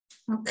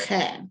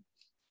Okay,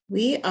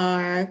 we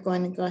are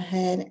going to go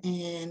ahead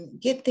and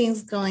get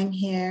things going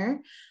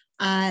here.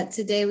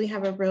 Today we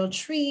have a real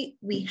treat.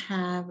 We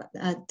have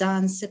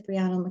Dawn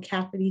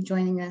Cypriano-McAferty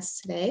joining us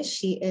today.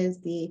 She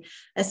is the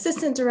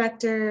Assistant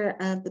Director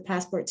of the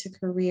Passport to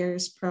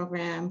Careers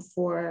program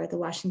for the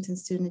Washington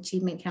Student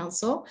Achievement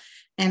Council.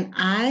 And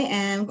I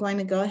am going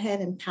to go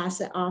ahead and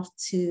pass it off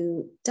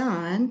to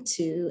Dawn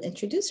to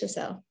introduce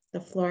herself.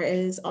 The floor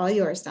is all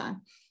yours,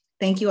 Dawn.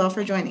 Thank you all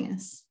for joining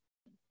us.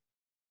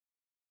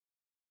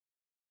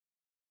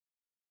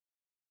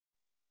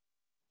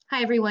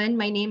 Hi, everyone.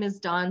 My name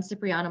is Dawn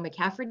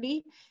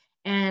Cypriano-McAferty,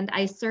 and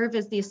I serve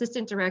as the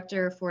Assistant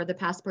Director for the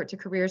Passport to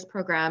Careers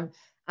program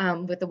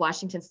with the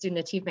Washington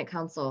Student Achievement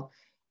Council.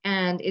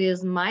 And it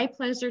is my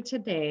pleasure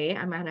today.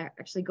 I'm going to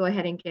actually go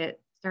ahead and get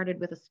started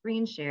with a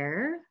screen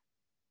share.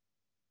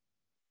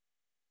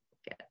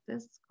 Get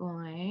this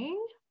going.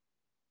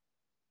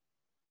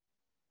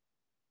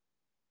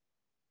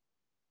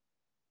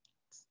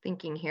 Just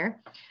thinking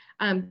here.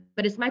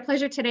 But it's my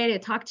pleasure today to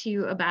talk to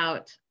you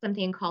about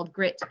something called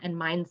grit and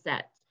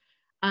mindset.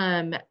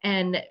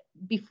 And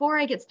before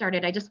I get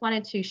started, I just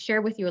wanted to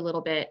share with you a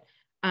little bit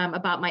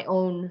about my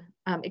own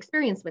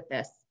experience with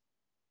this.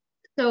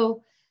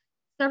 So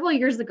several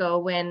years ago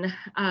when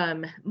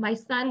my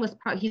son was,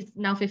 he's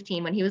now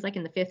 15, when he was like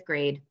in the 5th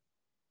grade,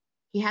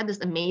 he had this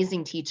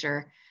amazing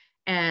teacher.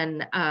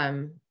 And,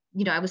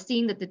 you know, I was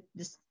seeing that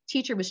this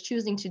teacher was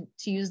choosing to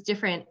use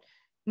different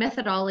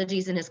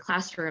methodologies in his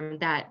classroom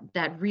that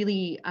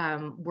really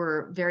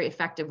were very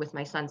effective with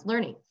my son's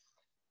learning.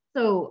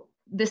 So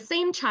the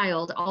same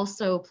child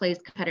also plays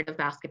competitive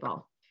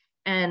basketball.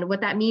 And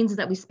what that means is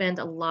that we spend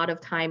a lot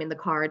of time in the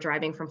car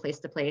driving from place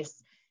to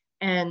place.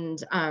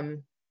 And I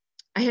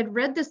had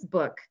read this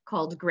book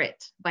called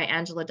Grit by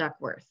Angela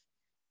Duckworth.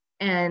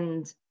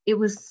 And it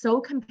was so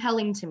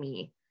compelling to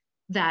me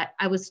that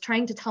I was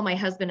trying to tell my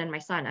husband and my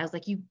son, I was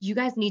like, you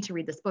guys need to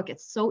read this book.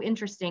 It's so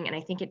interesting. And I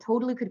think it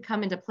totally could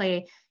come into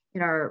play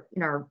in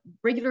our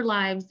regular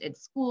lives, at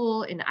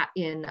school, in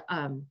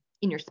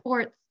your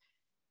sports,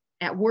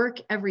 at work,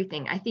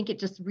 everything. I think it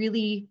just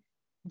really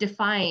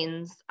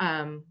defines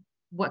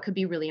what could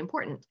be really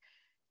important.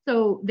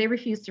 So they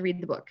refused to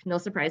read the book. No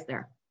surprise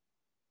there.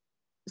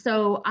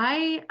 So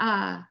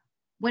I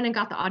went and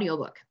got the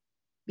audiobook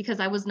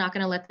because I was not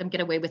going to let them get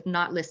away with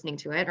not listening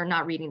to it or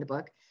not reading the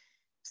book.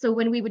 So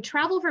when we would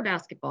travel for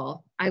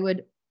basketball, I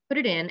would put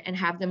it in and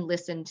have them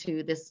listen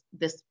to this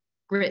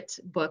Grit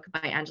book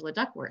by Angela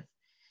Duckworth.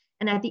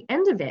 And at the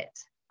end of it,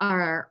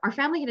 our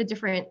family had a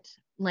different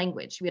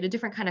language. We had a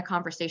different kind of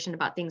conversation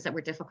about things that were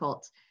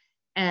difficult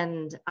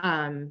and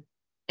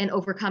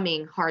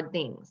overcoming hard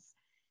things.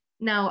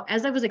 Now,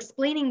 as I was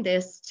explaining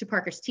this to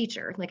Parker's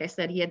teacher, like I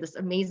said, he had this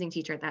amazing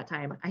teacher at that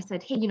time. I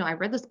said, hey, you know, I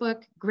read this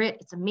book, Grit,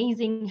 it's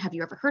amazing. Have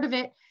you ever heard of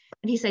it?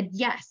 And he said,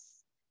 yes,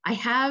 I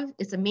have,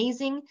 it's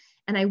amazing.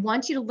 And I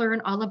want you to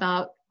learn all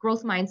about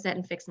growth mindset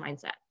and fixed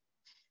mindset.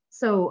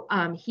 So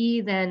he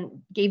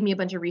then gave me a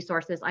bunch of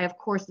resources. I, of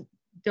course,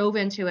 dove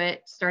into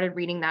it, started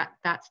reading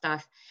that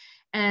stuff.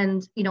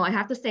 And, you know, I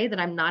have to say that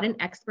I'm not an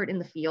expert in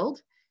the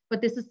field,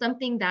 but this is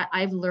something that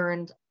I've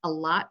learned a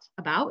lot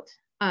about.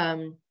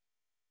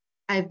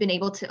 I've been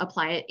able to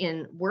apply it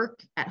in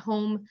work, at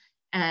home,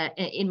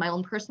 in my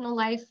own personal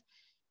life.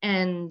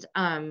 And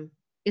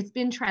it's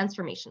been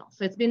transformational.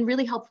 So it's been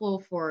really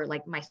helpful for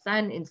like my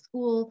son in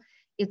school.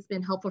 It's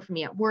been helpful for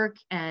me at work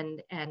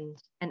and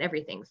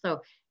everything.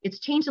 So it's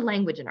changed the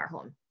language in our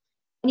home.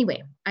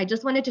 Anyway, I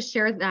just wanted to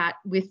share that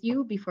with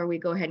you before we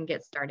go ahead and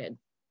get started.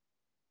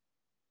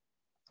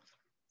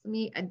 Let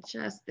me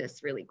adjust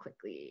this really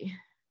quickly.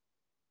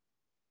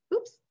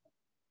 Oops.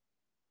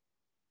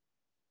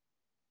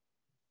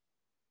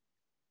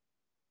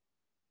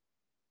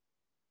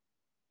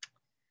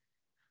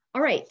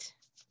 All right.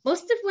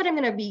 Most of what I'm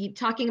going to be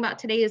talking about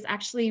today is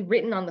actually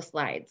written on the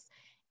slides.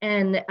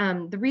 And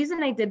the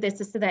reason I did this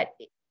is so that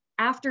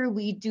after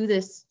we do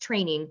this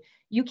training,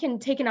 you can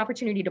take an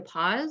opportunity to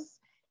pause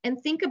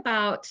and think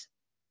about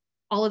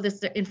all of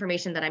this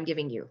information that I'm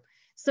giving you.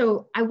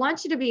 So I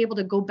want you to be able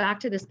to go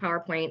back to this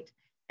PowerPoint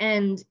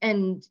and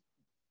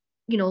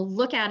you know,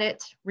 look at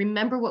it,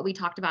 remember what we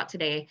talked about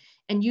today,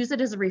 and use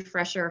it as a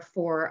refresher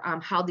for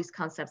how these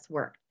concepts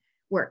work.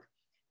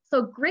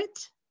 So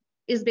grit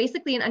is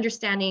basically an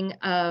understanding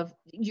of,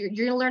 you're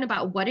going to learn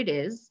about what it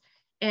is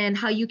and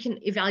how you can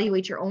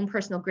evaluate your own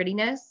personal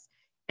grittiness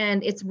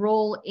and its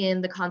role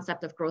in the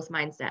concept of growth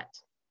mindset.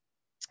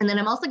 And then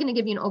I'm also going to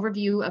give you an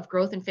overview of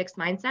growth and fixed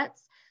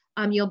mindsets.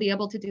 You'll be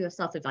able to do a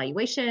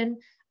self-evaluation.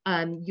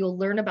 You'll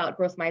learn about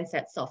growth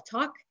mindset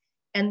self-talk.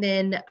 And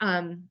then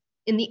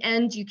in the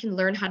end, you can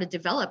learn how to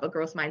develop a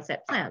growth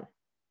mindset plan.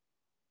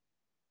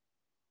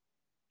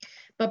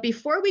 But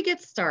before we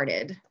get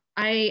started,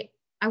 I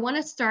want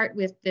to start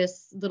with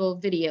this little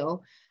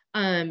video.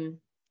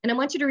 And I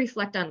want you to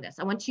reflect on this.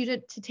 I want you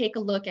to take a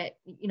look at,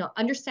 you know,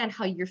 understand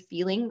how you're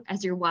feeling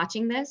as you're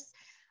watching this,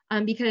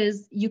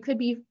 because you could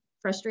be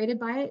frustrated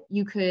by it.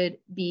 You could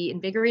be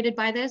invigorated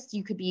by this.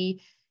 You could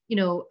be, you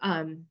know,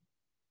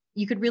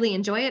 you could really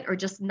enjoy it or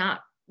just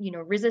not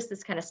resist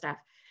this kind of stuff.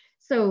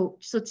 So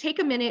take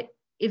a minute,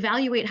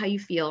 evaluate how you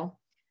feel.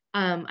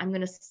 I'm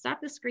going to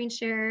stop the screen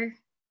share,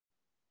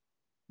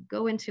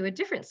 go into a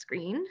different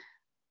screen.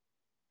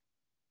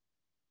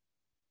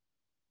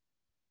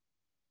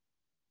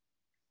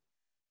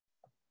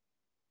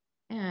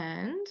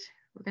 And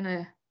we're going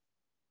to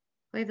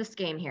play this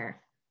game here.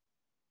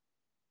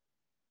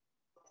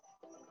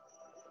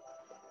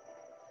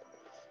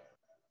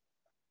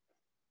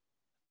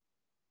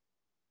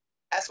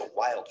 As a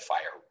wildfire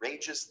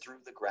rages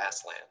through the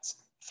grasslands,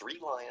 3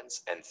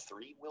 lions and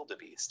 3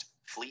 wildebeest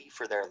flee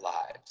for their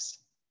lives.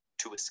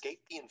 To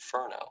escape the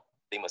inferno,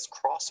 they must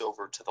cross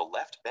over to the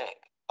left bank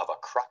of a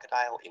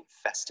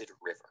crocodile-infested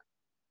river.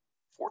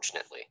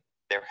 Fortunately,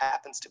 there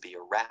happens to be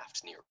a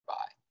raft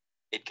nearby.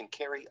 It can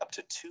carry up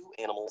to 2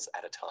 animals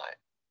at a time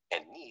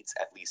and needs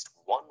at least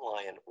 1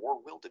 lion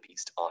or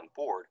wildebeest on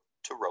board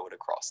to row it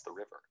across the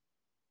river.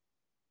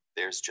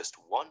 There's just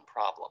one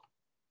problem.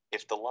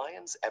 If the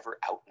lions ever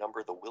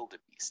outnumber the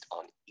wildebeest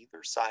on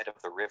either side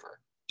of the river,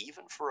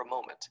 even for a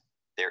moment,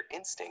 their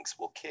instincts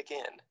will kick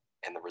in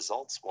and the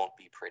results won't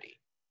be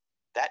pretty.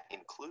 That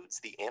includes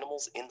the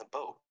animals in the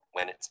boat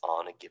when it's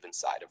on a given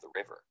side of the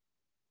river.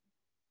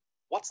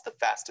 What's the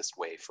fastest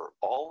way for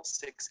all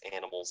 6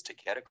 animals to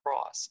get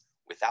across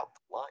without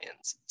the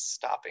lions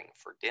stopping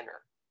for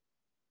dinner?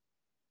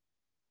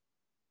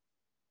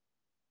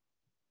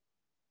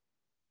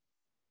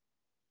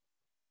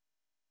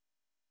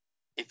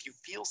 If you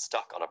feel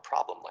stuck on a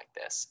problem like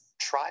this,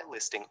 try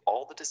listing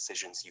all the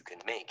decisions you can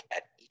make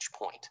at each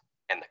point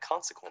and the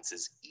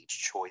consequences each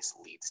choice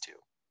leads to.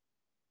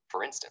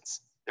 For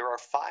instance, there are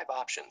 5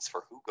 options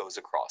for who goes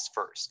across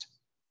first: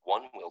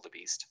 1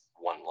 wildebeest,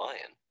 1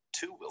 lion,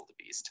 2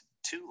 wildebeest,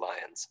 2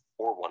 lions,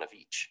 or 1 of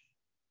each.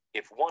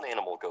 If 1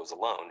 animal goes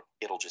alone,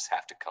 it'll just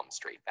have to come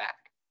straight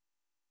back.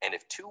 And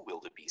if 2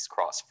 wildebeest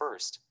cross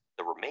first,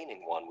 the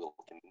remaining 1 will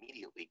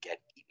immediately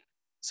get eaten.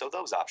 So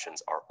those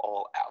options are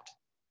all out.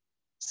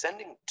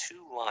 Sending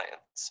 2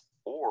 lions,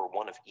 or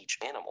 1 of each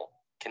animal,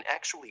 can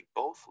actually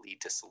both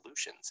lead to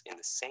solutions in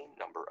the same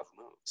number of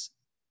moves.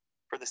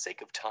 For the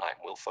sake of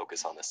time, we'll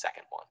focus on the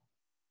second one.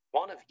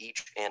 1 of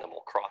each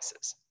animal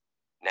crosses.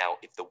 Now,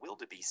 if the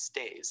wildebeest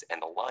stays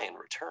and the lion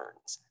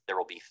returns, there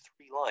will be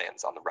 3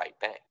 lions on the right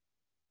bank.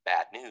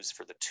 Bad news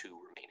for the 2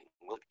 remaining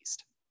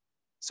wildebeest.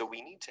 So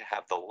we need to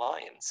have the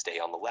lion stay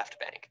on the left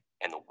bank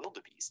and the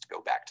wildebeest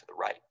go back to the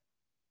right.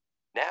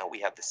 Now we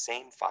have the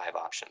same 5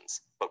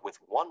 options, but with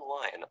 1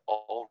 lion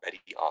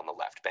already on the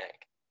left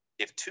bank.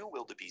 If 2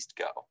 wildebeest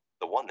go,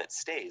 the one that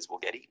stays will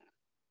get eaten.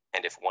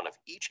 And if 1 of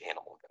each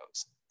animal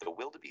goes, the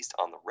wildebeest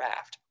on the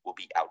raft will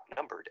be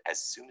outnumbered as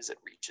soon as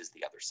it reaches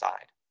the other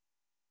side.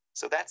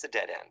 So that's a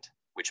dead end,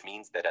 which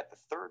means that at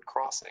the 3rd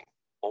crossing,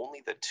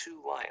 only the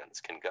 2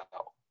 lions can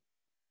go.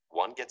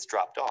 1 gets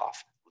dropped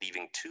off,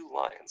 leaving 2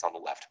 lions on the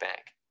left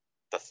bank.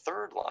 The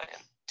 3rd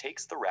lion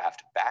takes the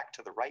raft back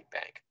to the right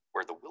bank,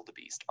 where the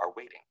wildebeest are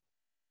waiting.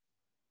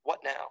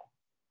 What now?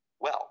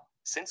 Well,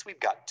 since we've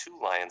got 2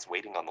 lions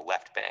waiting on the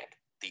left bank,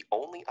 the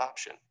only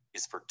option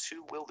is for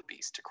 2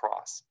 wildebeest to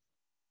cross.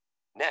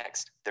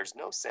 Next, there's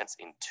no sense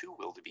in 2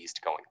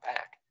 wildebeest going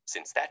back,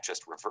 since that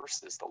just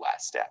reverses the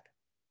last step.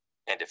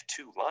 And if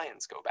 2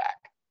 lions go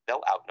back,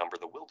 they'll outnumber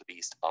the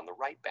wildebeest on the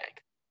right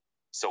bank.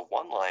 So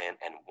 1 lion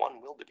and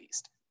 1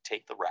 wildebeest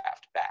take the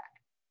raft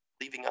back,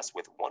 leaving us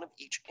with 1 of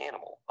each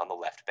animal on the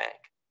left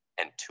bank,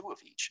 and 2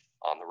 of each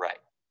on the right.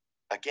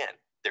 Again,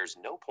 there's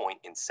no point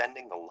in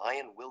sending the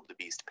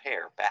lion-wildebeest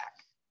pair back,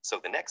 so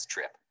the next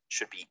trip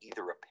should be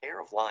either a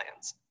pair of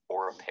lions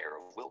or a pair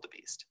of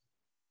wildebeest.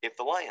 If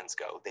the lions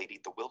go, they'd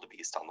eat the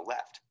wildebeest on the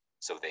left,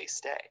 so they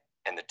stay,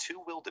 and the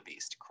 2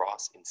 wildebeest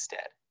cross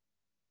instead.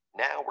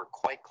 Now we're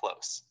quite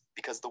close,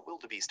 because the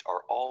wildebeest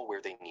are all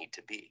where they need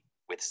to be,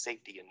 with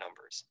safety in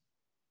numbers.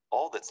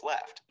 All that's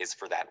left is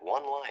for that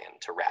 1 lion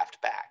to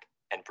raft back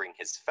and bring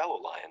his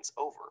fellow lions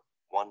over,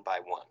 1 by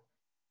 1.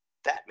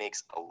 That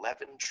makes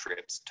 11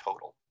 trips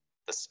total,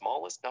 the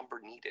smallest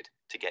number needed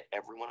to get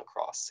everyone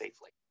across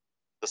safely.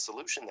 The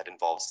solution that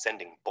involves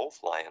sending both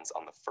lions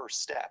on the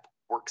first step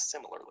works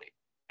similarly,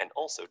 and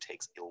also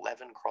takes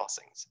 11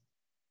 crossings.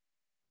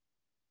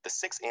 The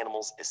 6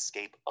 animals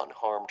escape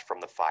unharmed from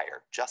the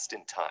fire just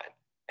in time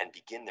and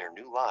begin their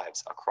new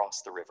lives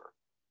across the river.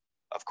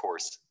 Of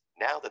course,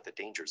 now that the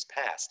danger's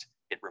passed,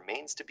 it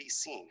remains to be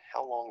seen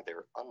how long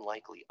their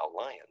unlikely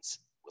alliance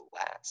will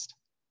last.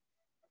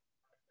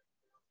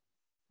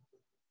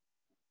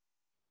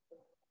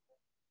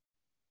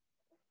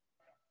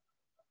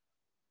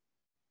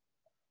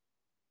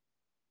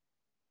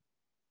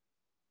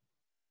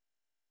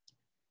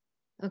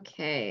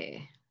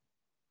 Okay.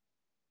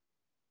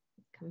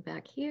 Come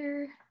back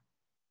here.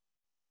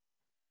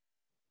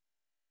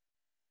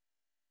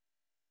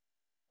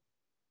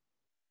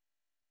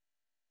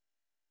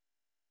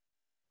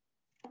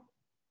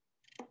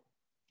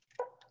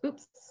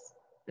 Oops,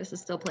 this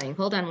is still playing.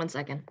 Hold on 1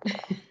 second.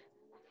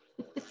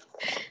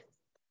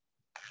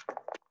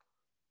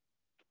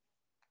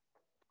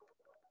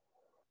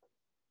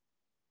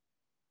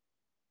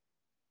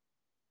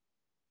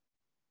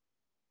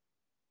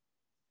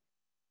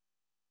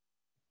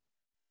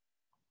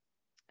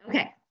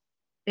 Okay,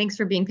 thanks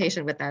for being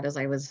patient with that as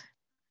I was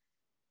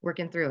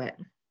working through it.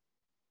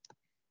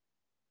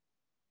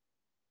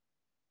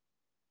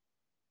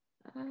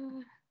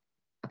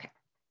 Okay.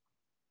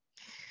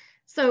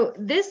 So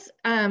this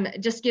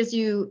just gives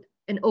you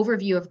an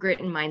overview of grit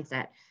and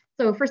mindset.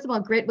 So first of all,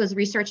 grit was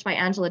researched by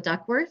Angela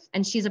Duckworth,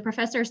 and she's a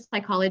professor of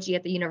psychology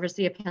at the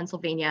University of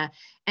Pennsylvania.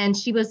 And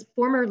she was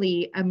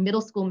formerly a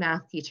middle school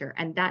math teacher.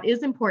 And that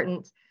is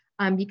important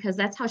because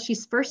that's how she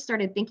first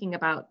started thinking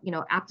about,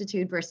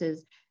 aptitude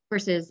versus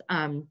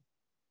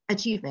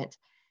achievement.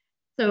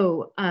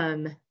 So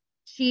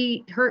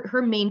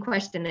her main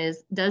question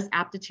is, does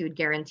aptitude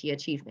guarantee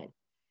achievement?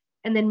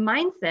 And then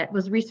mindset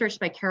was researched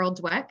by Carol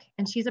Dweck,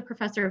 and she's a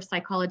professor of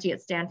psychology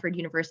at Stanford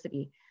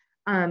University.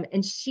 And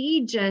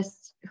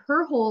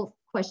her whole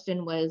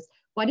question was,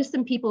 why do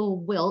some people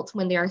wilt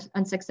when they are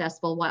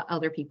unsuccessful while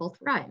other people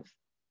thrive?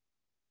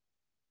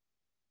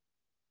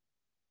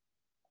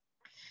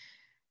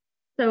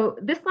 So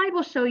this slide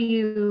will show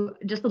you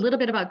just a little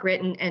bit about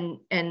grit,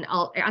 and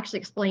I'll actually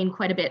explain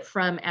quite a bit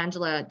from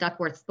Angela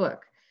Duckworth's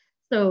book.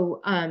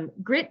 So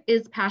grit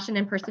is passion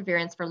and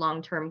perseverance for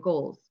long-term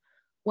goals.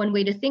 One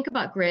way to think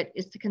about grit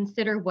is to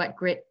consider what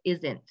grit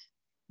isn't.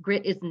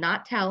 Grit is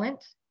not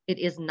talent, it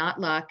is not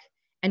luck,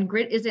 and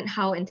grit isn't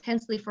how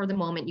intensely for the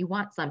moment you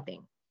want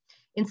something.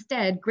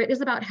 Instead, grit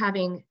is about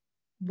having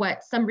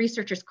what some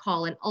researchers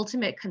call an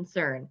ultimate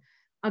concern,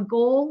 a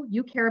goal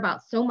you care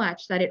about so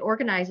much that it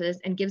organizes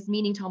and gives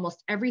meaning to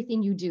almost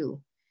everything you do.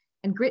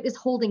 And grit is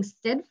holding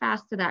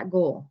steadfast to that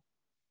goal,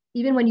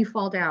 even when you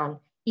fall down,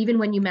 even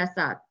when you mess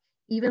up,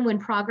 even when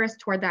progress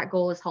toward that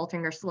goal is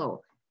halting or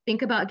slow.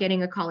 Think about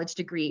getting a college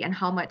degree and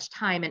how much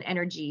time and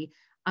energy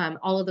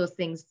all of those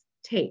things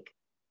take.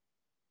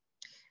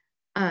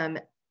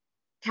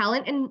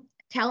 Talent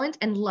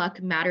and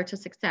luck matter to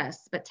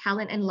success, but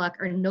talent and luck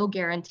are no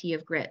guarantee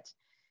of grit.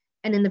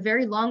 And in the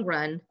very long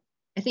run,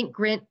 I think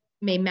grit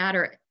may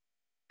matter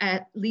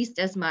at least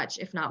as much,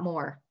 if not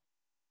more.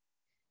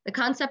 The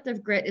concept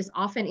of grit is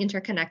often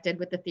interconnected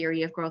with the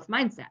theory of growth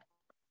mindset.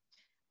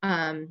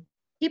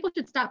 People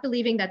should stop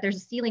believing that there's a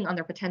ceiling on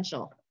their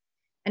potential,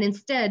 and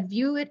instead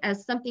view it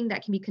as something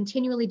that can be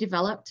continually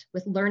developed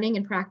with learning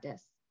and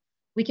practice.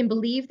 We can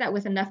believe that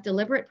with enough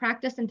deliberate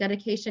practice and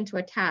dedication to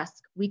a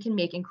task, we can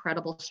make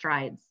incredible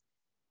strides.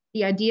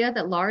 The idea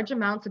that large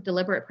amounts of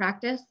deliberate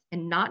practice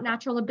and not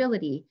natural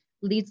ability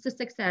leads to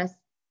success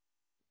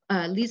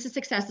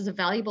is a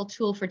valuable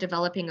tool for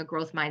developing a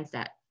growth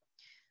mindset.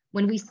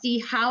 When we see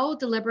how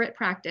deliberate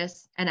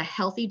practice and a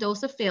healthy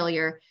dose of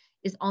failure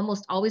is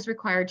almost always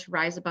required to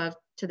rise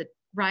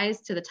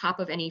to the top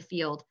of any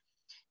field,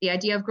 the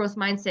idea of growth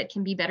mindset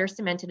can be better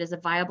cemented as a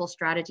viable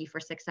strategy for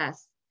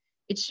success.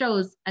 It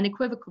shows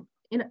unequivocally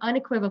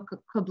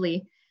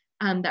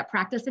that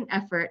practice and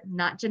effort,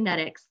 not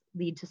genetics,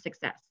 lead to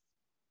success.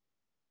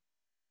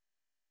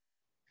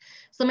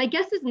 So my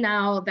guess is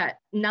now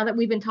that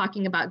we've been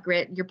talking about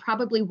grit, you're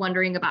probably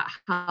wondering about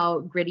how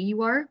gritty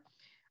you are.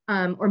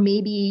 Or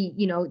maybe,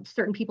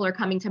 certain people are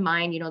coming to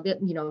mind,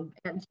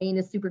 Aunt Jane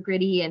is super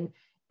gritty and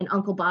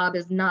Uncle Bob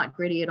is not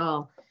gritty at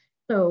all.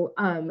 So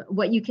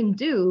what you can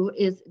do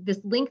is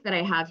this link that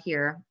I have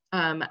here,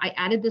 I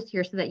added this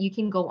here so that you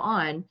can go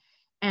on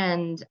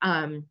and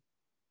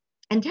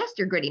test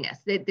your grittiness.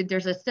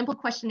 There's a simple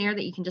questionnaire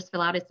that you can just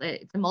fill out.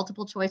 It's a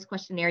multiple choice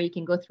questionnaire. You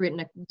can go through it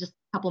in just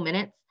a couple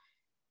minutes.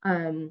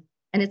 And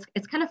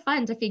it's kind of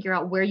fun to figure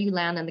out where you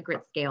land on the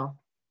grit scale.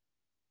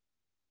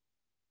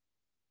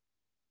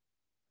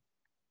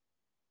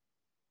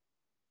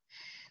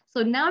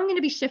 So now I'm going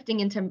to be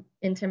shifting into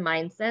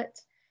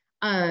mindset.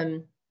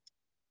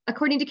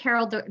 According to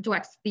Carol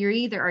Dweck's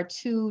theory, there are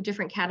two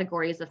different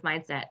categories of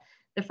mindset.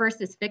 The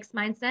first is fixed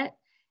mindset,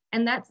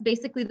 and that's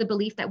basically the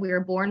belief that we are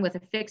born with a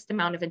fixed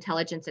amount of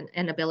intelligence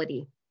and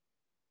ability.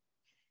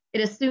 It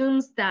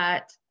assumes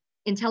that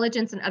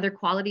intelligence and other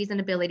qualities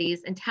and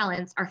abilities and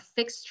talents are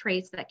fixed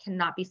traits that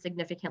cannot be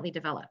significantly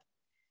developed.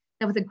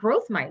 Now, with a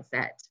growth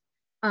mindset,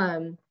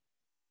 the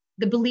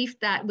belief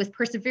that with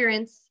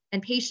perseverance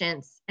and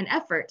patience and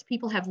effort,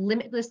 people have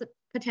limitless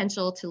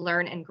potential to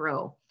learn and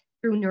grow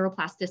through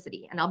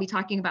neuroplasticity. And I'll be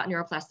talking about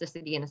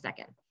neuroplasticity in a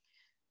second.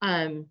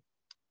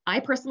 I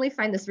personally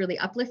find this really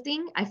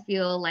uplifting. I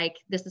feel like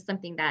this is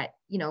something that,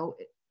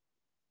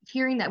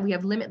 hearing that we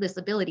have limitless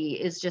ability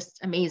is just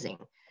amazing.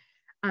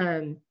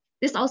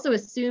 This also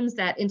assumes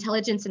that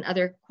intelligence and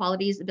other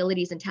qualities,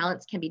 abilities, and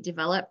talents can be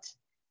developed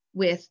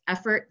with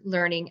effort,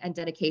 learning, and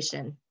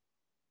dedication,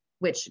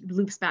 which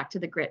loops back to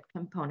the grit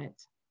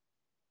component.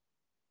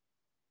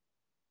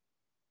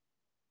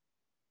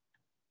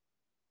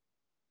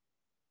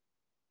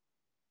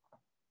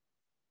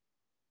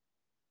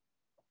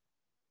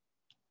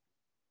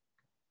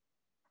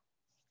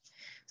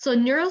 So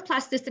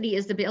neuroplasticity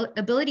is the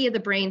ability of the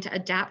brain to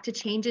adapt to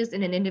changes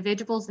in an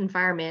individual's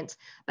environment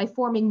by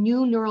forming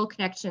new neural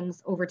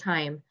connections over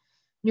time.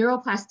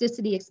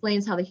 Neuroplasticity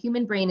explains how the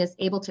human brain is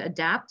able to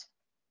adapt,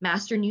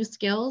 master new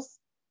skills,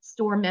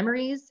 store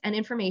memories and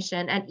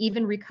information, and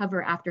even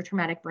recover after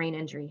traumatic brain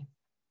injury.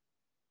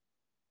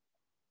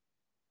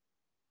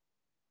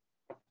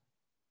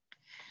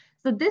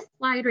 So this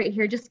slide right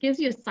here just gives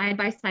you a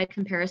side-by-side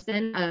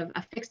comparison of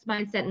a fixed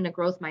mindset and a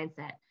growth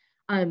mindset.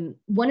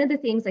 One of the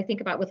things I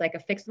think about with like a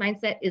fixed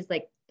mindset is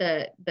like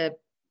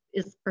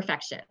is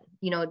perfection,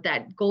 you know,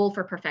 that goal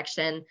for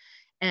perfection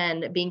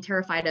and being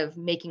terrified of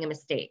making a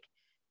mistake.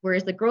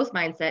 Whereas the growth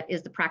mindset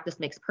is the practice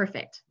makes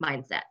perfect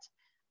mindset.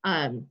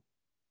 And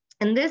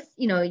this,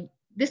 you know,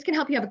 this can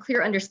help you have a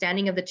clear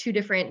understanding of the two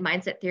different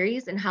mindset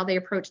theories and how they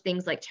approach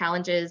things like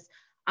challenges,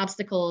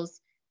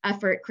 obstacles,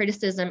 effort,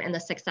 criticism, and the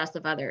success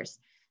of others.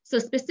 So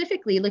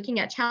specifically looking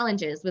at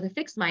challenges with a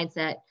fixed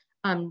mindset,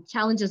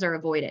 challenges are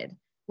avoided.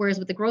 Whereas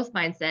with the growth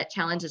mindset,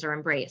 challenges are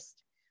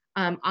embraced.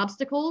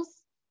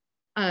 Obstacles,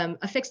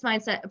 a fixed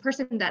mindset, a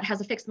person that has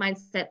a fixed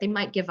mindset, they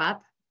might give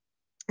up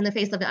in the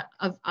face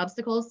of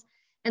obstacles.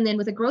 And then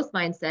with a growth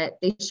mindset,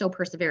 they show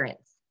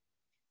perseverance.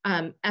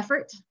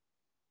 Effort,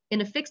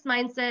 in a fixed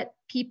mindset,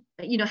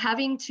 you know,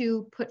 having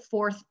to put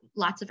forth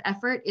lots of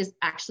effort is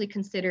actually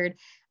considered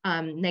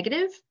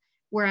negative.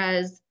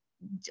 Whereas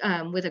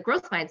with a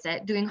growth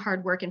mindset, doing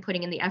hard work and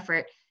putting in the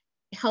effort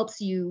helps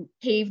you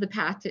pave the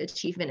path to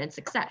achievement and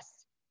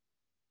success.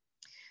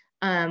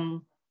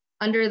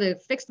 Under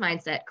the fixed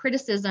mindset,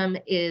 criticism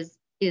is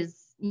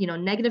you know,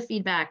 negative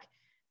feedback,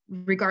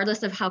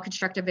 regardless of how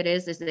constructive it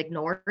is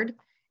ignored.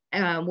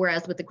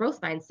 Whereas with the growth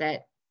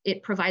mindset,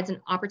 it provides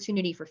an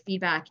opportunity for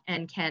feedback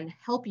and can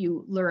help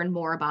you learn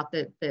more about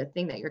the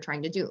thing that you're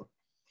trying to do.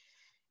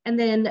 And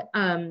then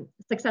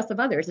success of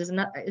others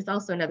is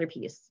also another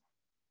piece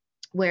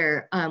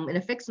where in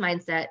a fixed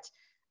mindset,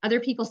 other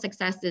people's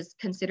success is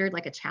considered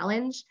like a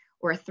challenge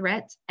or a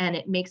threat, and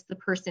it makes the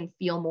person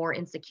feel more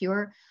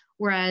insecure.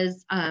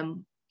 Whereas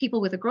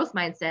people with a growth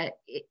mindset,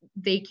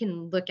 they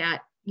can look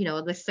at, you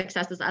know, the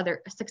success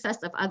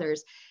of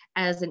others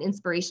as an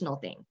inspirational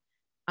thing.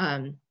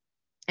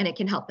 And it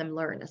can help them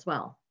learn as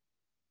well.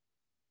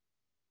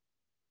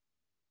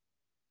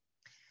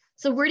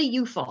 So where do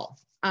you fall?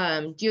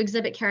 Do you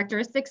exhibit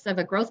characteristics of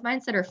a growth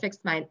mindset or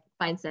fixed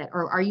mindset,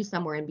 or are you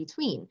somewhere in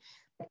between?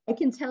 I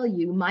can tell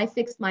you my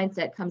fixed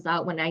mindset comes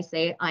out when I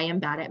say I am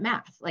bad at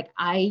math. Like,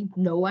 I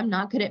know I'm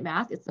not good at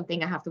math. It's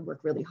something I have to work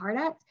really hard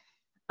at.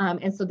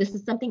 And so this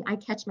is something I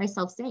catch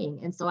myself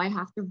saying. And so I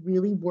have to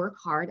really work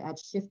hard at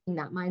shifting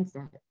that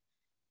mindset.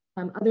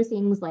 Other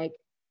things like,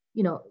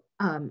 you know,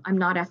 I'm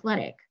not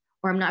athletic,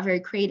 or I'm not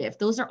very creative.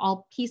 Those are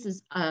all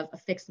pieces of a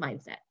fixed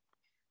mindset.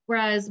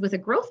 Whereas with a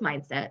growth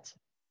mindset,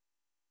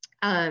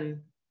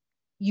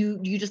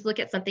 you just look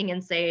at something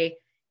and say,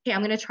 hey,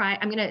 I'm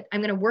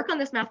gonna work on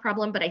this math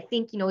problem, but I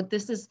think, you know,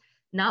 this is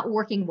not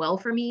working well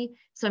for me.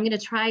 So I'm gonna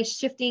try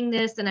shifting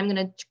this, and I'm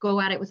gonna go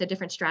at it with a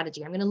different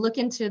strategy. I'm gonna look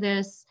into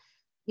this,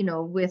 you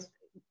know, with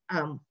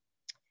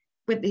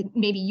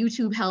maybe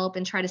YouTube help,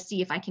 and try to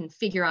see if I can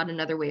figure out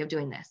another way of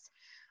doing this.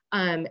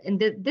 And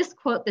this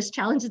quote, "This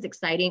challenge is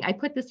exciting." I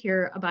put this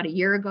here about a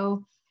year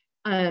ago.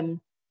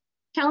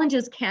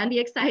 Challenges can be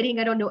exciting.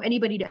 I don't know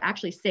anybody to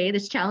actually say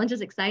this challenge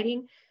is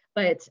exciting,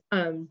 but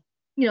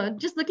you know,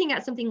 just looking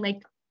at something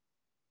like,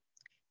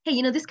 hey,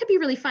 you know, this could be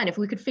really fun if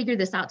we could figure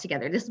this out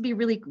together. This would be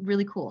really,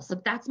 really cool. So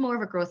that's more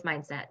of a growth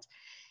mindset.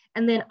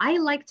 And then I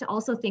like to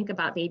also think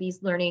about babies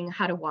learning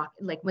how to walk.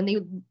 Like when they,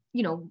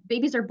 you know,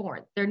 babies are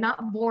born. They're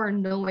not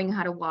born knowing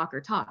how to walk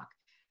or talk.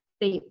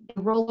 They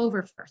roll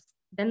over first,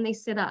 then they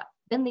sit up,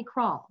 then they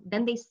crawl,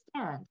 then they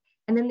stand,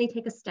 and then they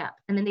take a step,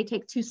 and then they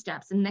take 2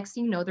 steps, and next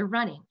thing you know, they're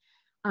running.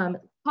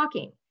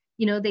 Talking,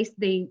 you know,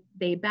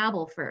 they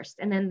babble first,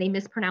 and then they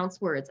mispronounce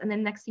words, and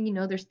then next thing you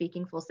know, they're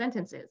speaking full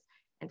sentences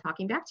and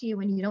talking back to you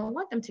when you don't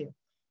want them to.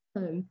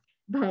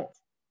 But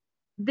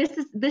this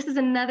is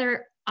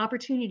another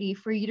opportunity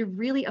for you to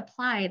really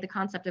apply the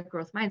concept of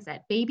growth mindset.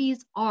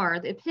 Babies are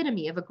the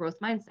epitome of a growth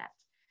mindset.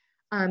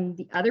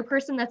 The other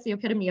person that's the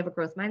epitome of a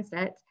growth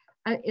mindset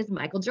is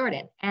Michael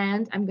Jordan.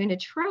 And I'm going to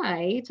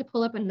try to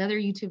pull up another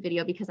YouTube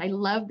video because I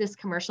love this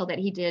commercial that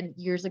he did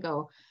years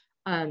ago.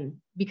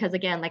 Because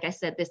again, like I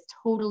said, this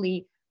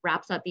totally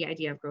wraps up the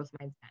idea of growth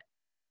mindset.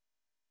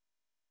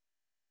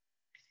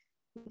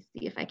 Let me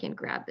see if I can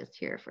grab this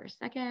here for a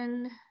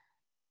second.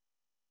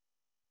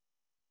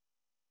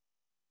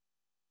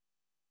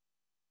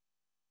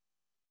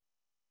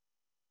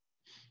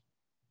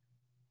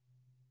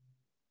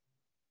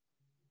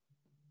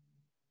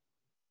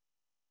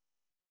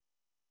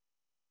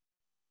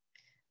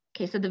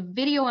 Okay, so the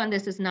video on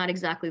this is not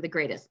exactly the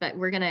greatest, but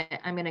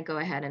I'm gonna go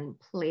ahead and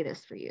play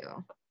this for you.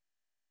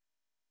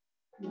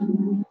 I've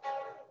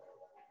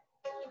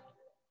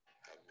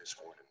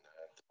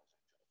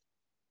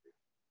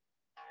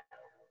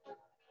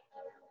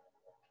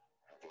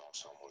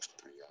lost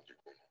almost 300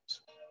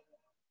 games.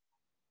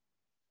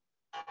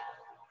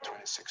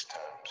 26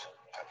 times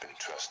I've been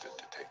trusted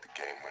to take the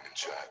game-winning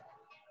shot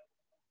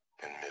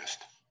and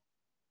missed.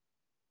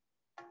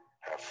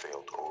 I've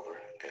failed over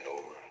and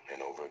over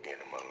and over again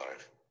in my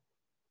life.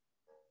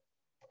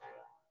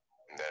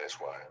 And that is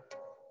why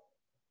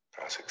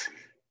I succeed.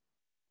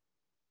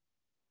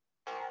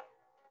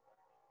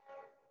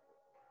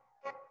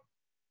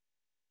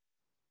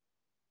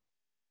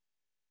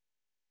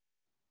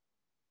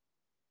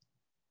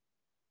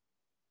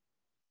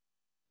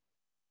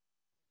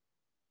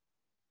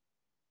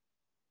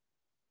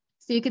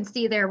 So you can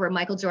see there where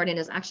Michael Jordan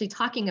is actually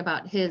talking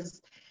about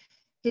his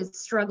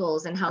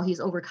struggles and how he's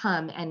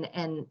overcome,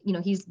 and you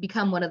know, he's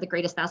become one of the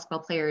greatest basketball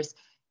players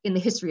in the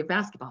history of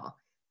basketball.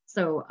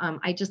 So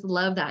I just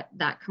love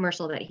that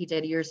commercial that he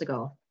did years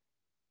ago.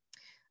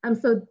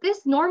 So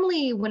this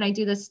normally, when I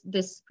do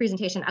this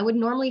presentation, I would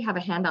normally have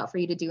a handout for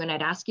you to do, and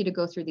I'd ask you to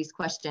go through these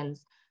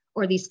questions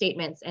or these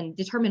statements and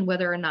determine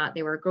whether or not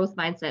they were a growth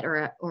mindset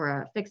or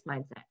a fixed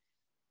mindset.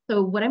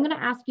 So what I'm going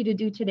to ask you to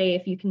do today,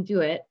 if you can do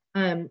it,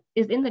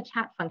 is in the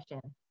chat function.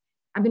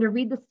 I'm going to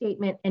read the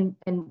statement, and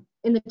in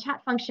the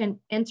chat function,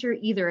 enter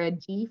either a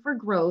G for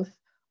growth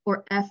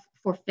or F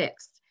for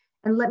fixed.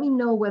 And let me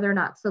know whether or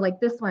not, so like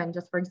this one,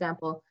 just for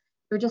example,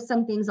 there are just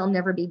some things I'll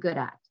never be good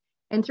at.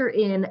 Enter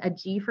in a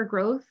G for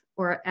growth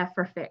or a F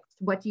for fixed.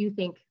 What do you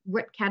think,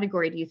 what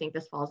category do you think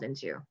this falls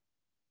into?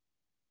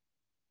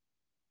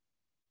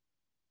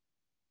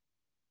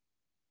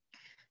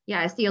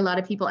 Yeah, I see a lot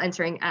of people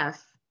entering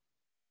F.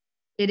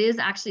 It is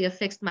actually a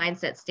fixed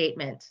mindset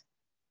statement.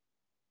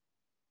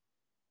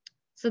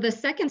 So the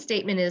second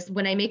statement is,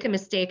 when I make a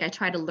mistake, I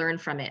try to learn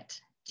from it.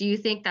 Do you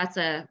think that's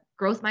a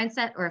growth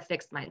mindset or a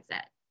fixed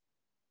mindset?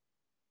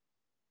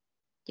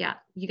 Yeah,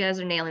 you guys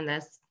are nailing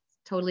this.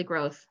 Totally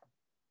growth.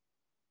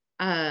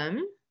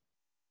 When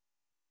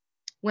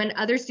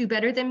others do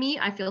better than me,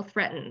 I feel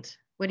threatened.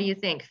 What do you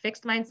think?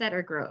 Fixed mindset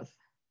or growth?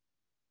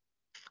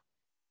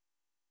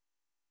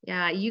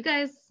 Yeah, you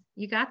guys,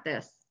 you got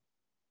this.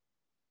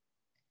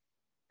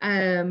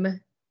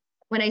 When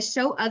I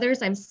show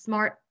others I'm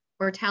smart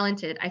or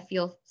talented, I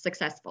feel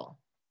successful.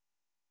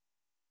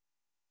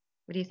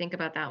 What do you think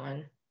about that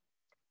one?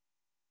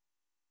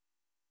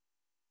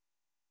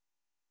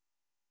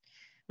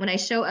 When I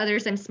show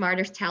others I'm smart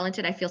or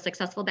talented, I feel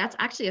successful. That's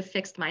actually a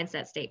fixed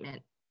mindset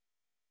statement.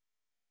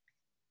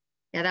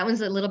 Yeah, that one's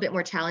a little bit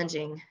more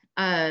challenging.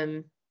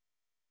 I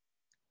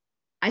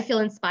feel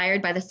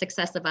inspired by the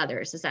success of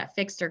others. Is that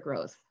fixed or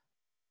growth?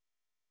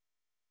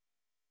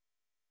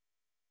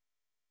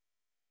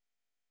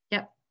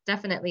 Yep,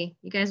 definitely.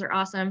 You guys are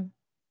awesome.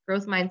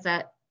 Growth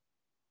mindset.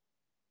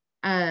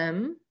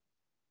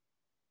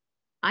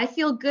 I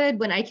feel good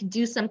when I can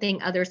do something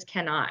others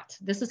cannot.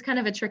 This is kind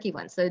of a tricky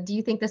one. So do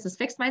you think this is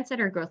fixed mindset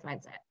or growth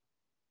mindset?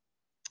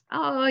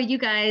 Oh, you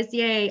guys,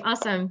 yay,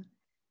 awesome.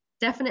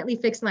 Definitely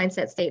fixed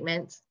mindset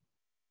statement.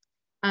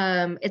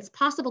 It's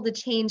possible to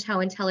change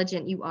how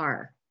intelligent you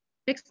are.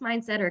 Fixed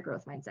mindset or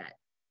growth mindset?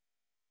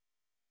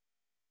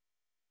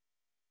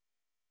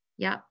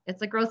 Yeah,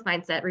 it's a growth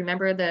mindset.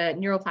 Remember the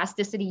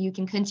neuroplasticity, you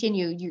can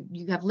continue,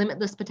 you have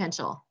limitless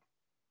potential.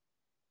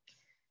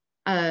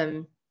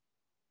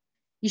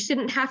 You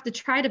shouldn't have to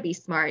try to be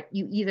smart.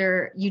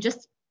 You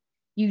just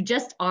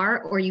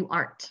are or you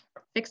aren't.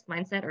 Fixed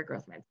mindset or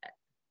growth mindset?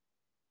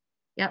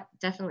 Yep,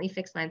 definitely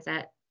fixed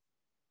mindset.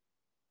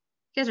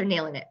 You guys are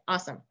nailing it.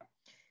 Awesome.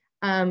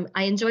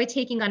 I enjoy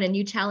taking on a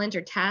new challenge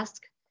or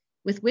task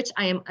with which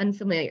I am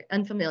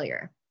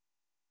unfamiliar.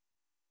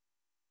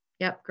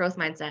 Yep, growth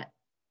mindset.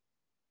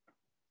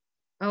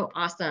 Oh,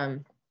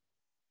 awesome.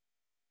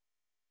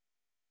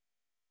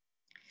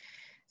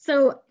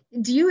 So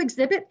do you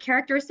exhibit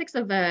characteristics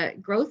of a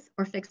growth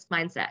or fixed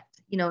mindset?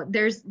 You know,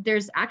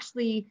 there's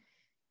actually,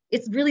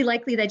 it's really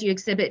likely that you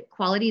exhibit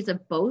qualities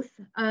of both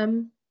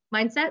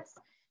mindsets.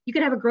 You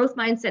could have a growth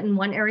mindset in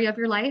one area of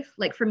your life.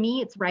 Like for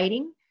me, it's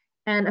writing,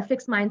 and a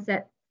fixed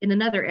mindset in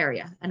another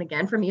area. And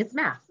again, for me, it's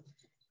math.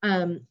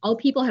 All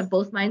people have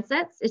both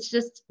mindsets. It's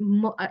just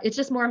more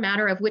a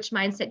matter of which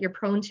mindset you're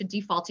prone to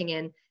defaulting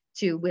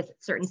into with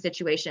certain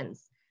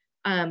situations.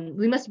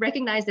 We must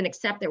recognize and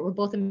accept that we're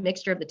both a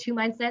mixture of the two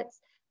mindsets,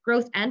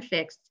 growth and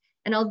fixed.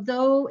 And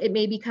although it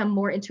may become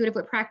more intuitive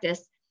with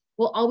practice,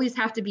 we'll always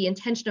have to be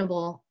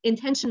intentional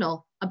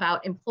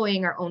about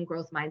employing our own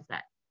growth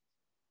mindset.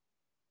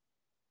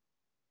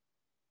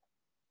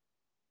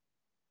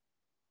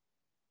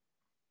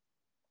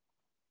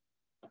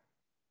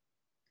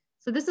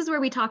 So this is where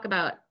we talk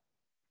about,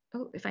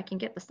 oh, if I can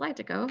get the slide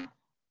to go.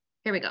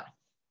 Here we go,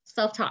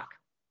 self-talk.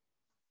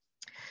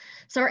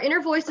 So our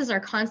inner voices are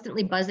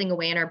constantly buzzing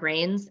away in our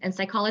brains, and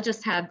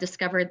psychologists have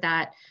discovered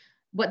that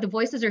what the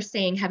voices are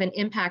saying have an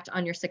impact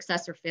on your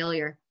success or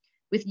failure.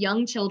 With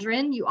young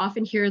children, you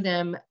often hear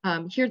them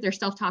hear their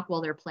self-talk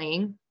while they're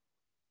playing.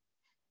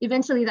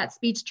 Eventually, that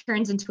speech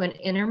turns into an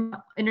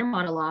inner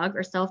monologue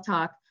or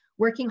self-talk,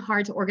 working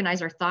hard to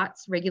organize our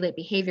thoughts, regulate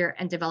behavior,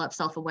 and develop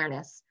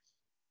self-awareness.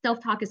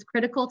 Self-talk is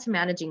critical to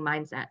managing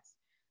mindsets.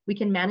 We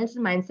can manage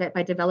the mindset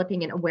by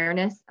developing an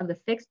awareness of the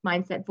fixed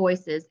mindset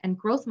voices and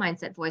growth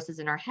mindset voices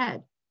in our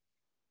head.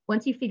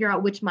 Once you figure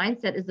out which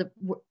mindset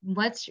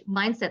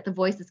the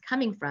voice is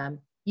coming from,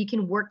 you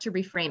can work to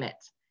reframe it.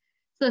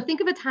 So think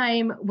of a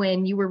time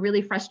when you were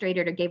really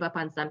frustrated or gave up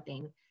on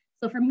something.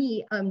 So for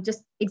me,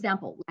 just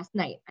example, last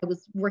night, I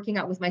was working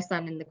out with my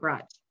son in the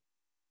garage,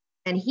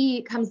 and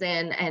he comes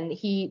in and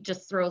he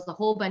just throws a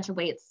whole bunch of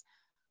weights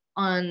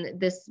on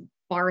this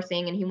bar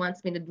thing, and he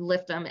wants me to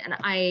lift them, and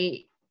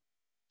I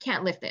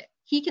can't lift it.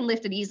 He can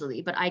lift it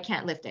easily, but I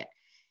can't lift it.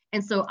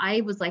 And so I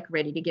was like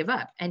ready to give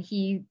up. And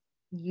he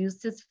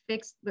used his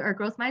fixed or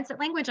growth mindset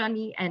language on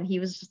me. And he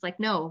was just like,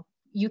 no,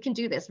 you can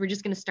do this. We're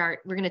just going to start,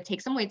 we're going to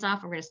take some weights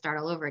off. And we're going to start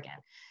all over again.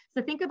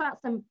 So think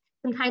about some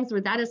times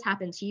where that has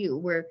happened to you,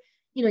 where,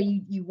 you know,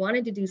 you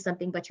wanted to do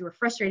something, but you were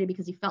frustrated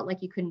because you felt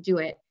like you couldn't do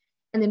it.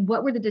 And then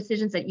what were the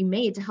decisions that you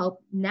made to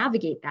help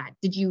navigate that?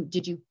 Did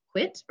you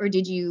quit, or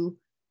did you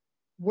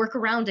work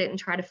around it and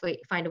try to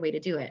find a way to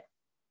do it?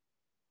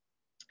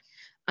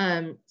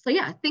 So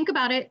yeah, think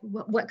about it.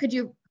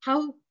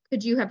 How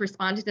could you have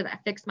responded to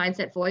that fixed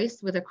mindset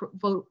voice with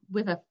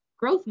a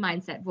growth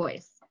mindset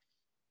voice?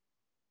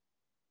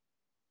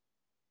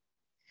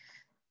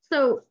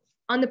 So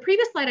on the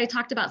previous slide, I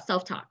talked about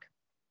self-talk.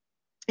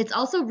 It's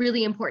also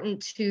really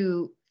important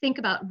to think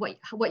about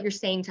what you're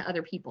saying to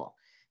other people.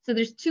 So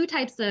there's two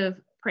types of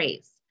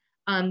praise.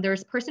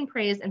 There's person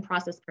praise and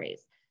process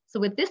praise. So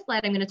with this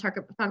slide, I'm going to talk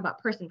about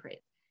person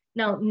praise.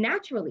 Now,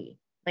 naturally,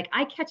 like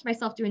I catch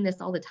myself doing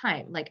this all the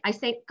time. Like I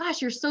say,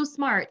 gosh, you're so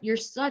smart. You're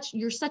such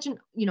an,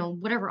 you know,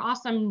 whatever,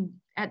 awesome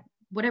at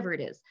whatever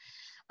it is.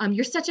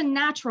 You're such a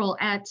natural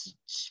at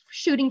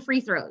shooting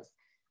free throws.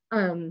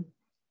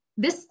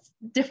 This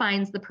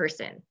defines the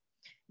person.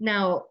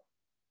 Now,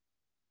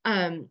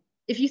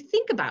 if you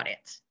think about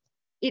it,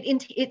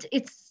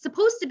 it's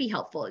supposed to be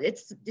helpful.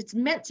 It's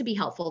meant to be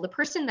helpful. The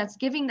person that's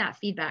giving that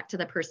feedback to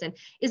the person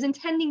is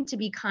intending to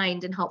be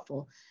kind and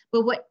helpful.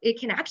 But what it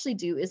can actually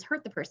do is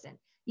hurt the person.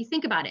 You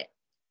think about it.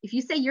 If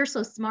you say you're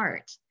so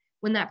smart,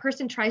 when that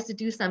person tries to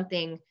do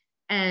something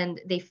and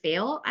they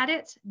fail at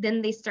it,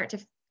 then they start to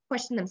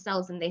question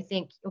themselves and they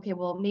think, okay,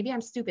 well, maybe I'm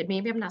stupid.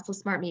 Maybe I'm not so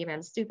smart. Maybe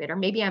I'm stupid. Or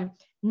maybe I'm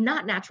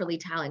not naturally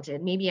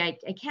talented. Maybe I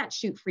can't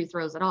shoot free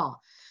throws at all.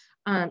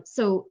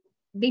 So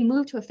they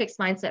move to a fixed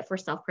mindset for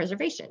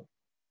self-preservation.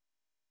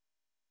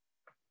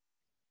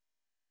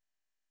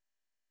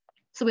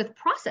 So with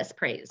process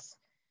praise,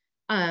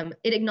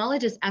 it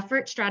acknowledges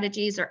effort,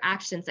 strategies, or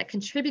actions that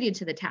contributed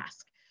to the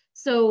task.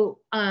 So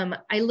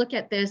I look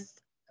at this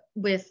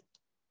with,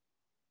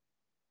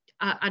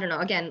 I don't know,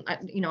 again,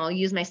 you know, I'll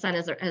use my son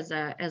as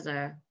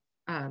a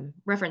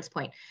reference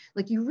point.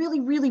 Like you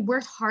really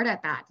worked hard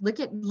at that. Look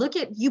at,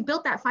 you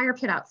built that fire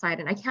pit outside,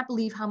 and I can't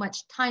believe how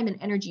much time and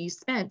energy you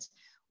spent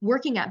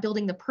working at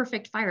building the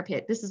perfect fire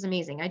pit. This is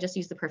amazing. I just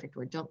used the perfect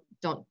word. Don't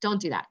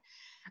do that.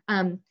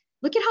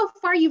 Look at how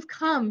far you've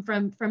come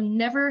from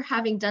never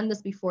having done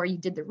this before. You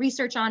did the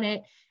research on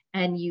it,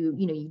 and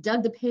you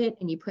dug the pit,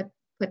 and you put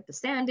the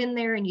sand in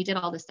there, and you did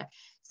all this stuff.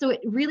 So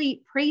it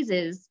really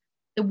praises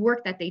the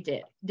work that they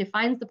did,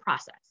 defines the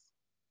process.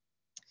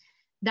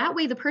 That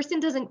way the person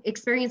doesn't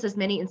experience as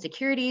many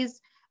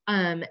insecurities,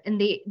 and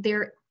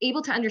they're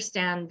able to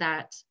understand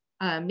that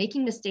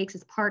making mistakes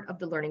is part of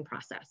the learning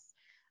process.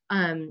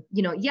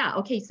 Yeah,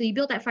 okay, so you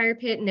built that fire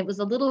pit and it was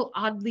a little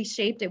oddly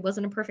shaped. It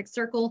wasn't a perfect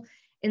circle.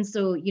 And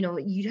so,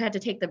 you had to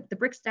take the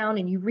bricks down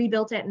and you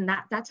rebuilt it. And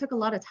that took a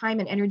lot of time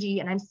and energy.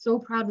 And I'm so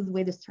proud of the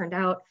way this turned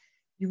out.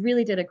 You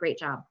really did a great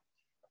job.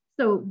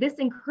 So this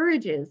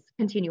encourages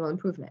continual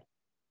improvement.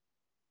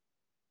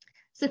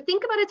 So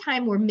think about a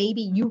time where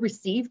maybe you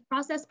received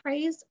process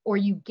praise or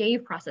you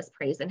gave process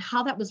praise and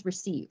how that was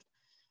received.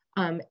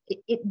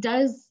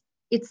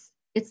 It's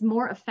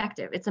more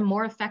effective. It's a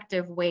more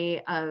effective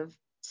way of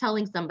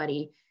telling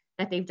somebody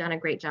that they've done a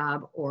great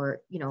job,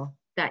 or,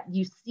 that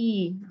you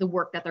see the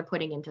work that they're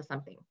putting into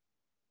something.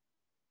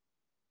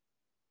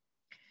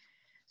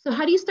 So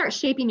how do you start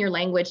shaping your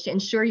language to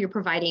ensure you're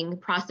providing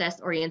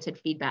process-oriented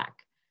feedback?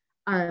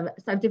 So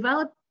I've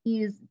developed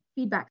these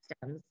feedback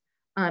stems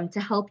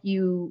to help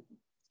you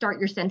start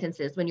your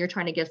sentences when you're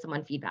trying to give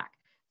someone feedback.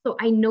 So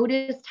I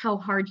noticed how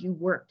hard you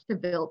worked to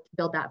build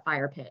that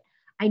fire pit.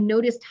 I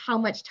noticed how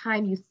much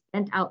time you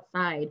spent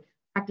outside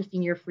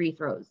practicing your free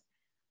throws.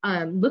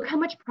 Look how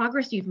much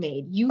progress you've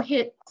made. You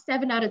hit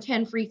 7 out of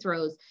 10 free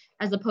throws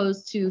as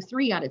opposed to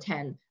 3 out of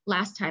 10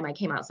 last time I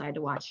came outside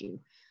to watch you.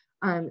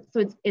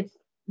 So it's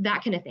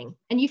that kind of thing.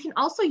 And you can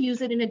also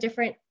use it in a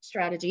different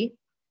strategy.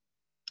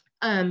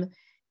 If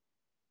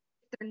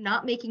they're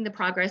not making the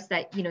progress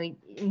that,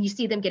 you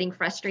see them getting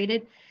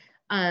frustrated,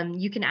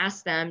 you can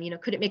ask them,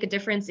 could it make a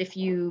difference if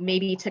you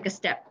maybe took a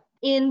step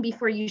in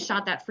before you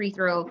shot that free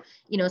throw,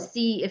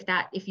 see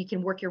if you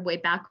can work your way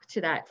back to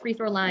that free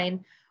throw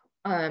line.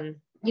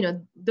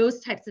 Those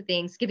types of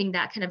things, giving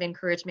that kind of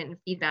encouragement and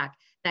feedback,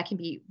 that can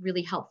be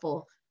really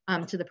helpful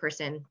to the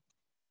person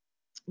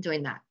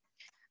doing that.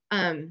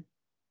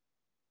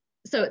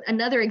 So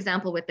another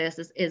example with this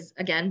is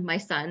again, my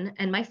son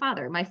and my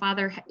father. My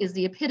father is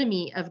the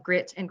epitome of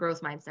grit and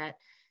growth mindset.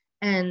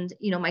 And,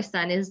 my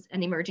son is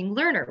an emerging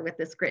learner with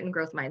this grit and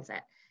growth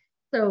mindset.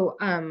 So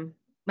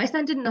my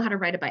son didn't know how to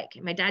ride a bike.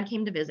 My dad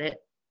came to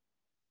visit,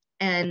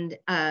 and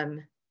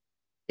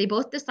they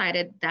both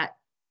decided that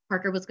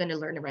Parker was going to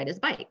learn to ride his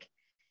bike.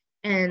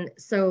 And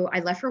so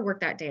I left for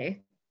work that day,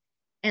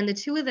 and the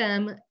two of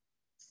them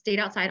stayed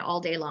outside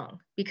all day long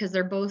because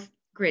they're both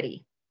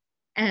gritty.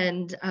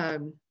 And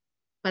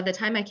by the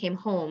time I came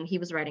home, he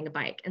was riding a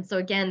bike. And so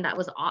again,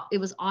 it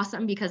was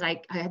awesome because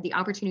I had the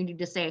opportunity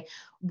to say,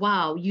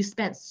 wow, you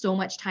spent so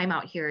much time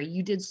out here.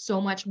 You did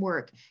so much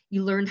work.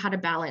 You learned how to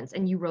balance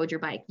and you rode your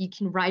bike. You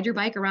can ride your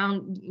bike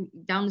around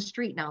down the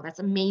street now. That's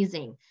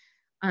amazing.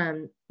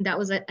 That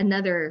was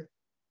another,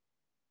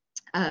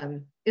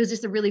 it was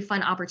just a really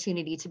fun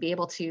opportunity to be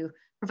able to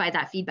provide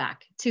that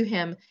feedback to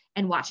him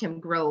and watch him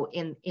grow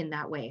in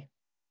that way.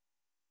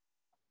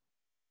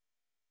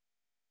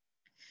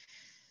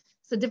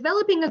 So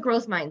developing a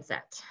growth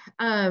mindset.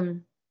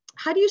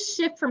 How do you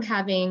shift from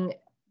being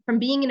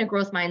in a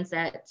growth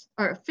mindset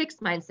or a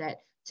fixed mindset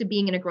to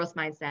being in a growth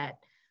mindset?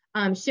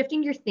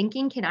 Shifting your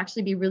thinking can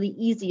actually be really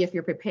easy if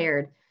you're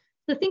prepared.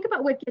 So think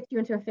about what gets you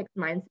into a fixed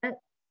mindset,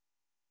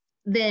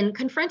 then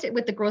confront it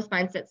with the growth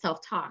mindset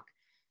self-talk.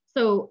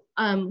 So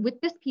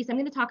with this piece, I'm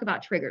going to talk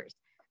about triggers.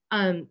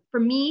 For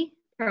me,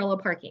 parallel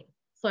parking.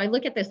 So I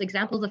look at this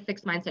examples of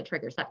fixed mindset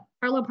triggers. That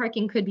parallel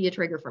parking could be a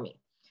trigger for me.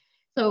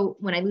 So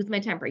when I lose my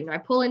temper, I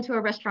pull into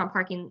a restaurant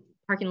parking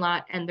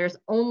lot and there's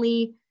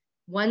only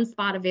one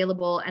spot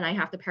available and I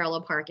have to parallel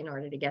park in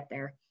order to get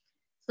there.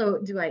 So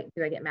do I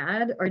get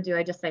mad, or do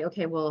I just say,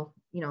 okay, well,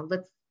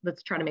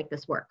 let's try to make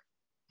this work.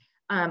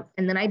 And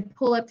then I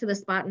pull up to the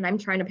spot and I'm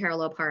trying to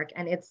parallel park,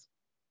 and it's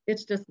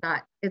just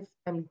not,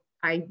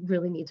 I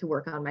really need to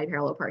work on my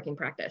parallel parking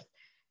practice.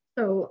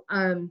 So,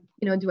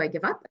 do I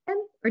give up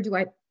again, or do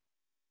I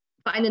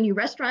find a new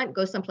restaurant,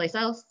 go someplace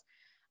else?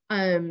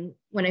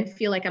 When I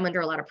feel like I'm under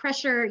a lot of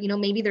pressure,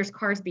 maybe there's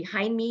cars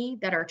behind me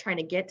that are trying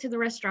to get to the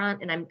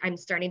restaurant and I'm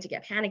starting to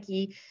get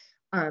panicky.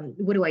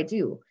 What do I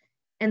do?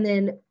 And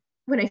then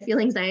when I feel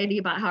anxiety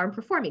about how I'm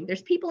performing,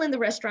 there's people in the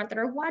restaurant that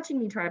are watching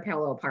me try to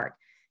parallel park.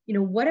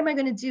 What am I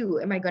going to do?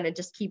 Am I going to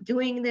just keep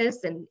doing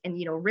this and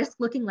risk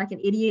looking like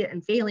an idiot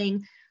and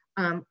failing?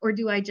 Or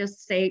do I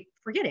just say,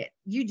 forget it?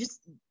 You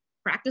just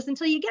practice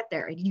until you get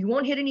there. You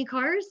won't hit any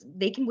cars.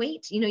 They can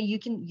wait. You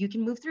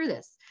can move through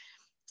this.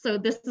 So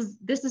this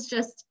is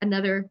just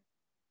another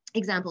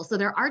example. So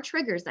there are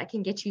triggers that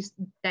can get you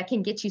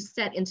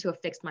set into a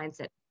fixed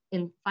mindset,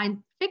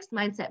 fixed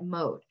mindset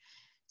mode.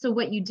 So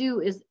what you do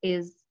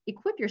is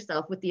equip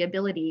yourself with the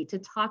ability to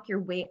talk your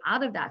way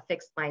out of that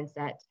fixed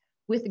mindset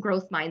with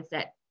growth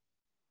mindset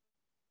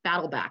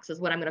battle backs, is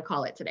what I'm going to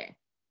call it today.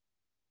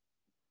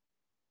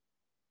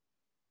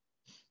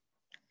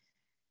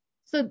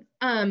 So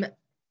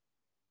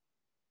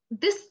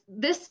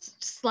this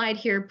slide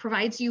here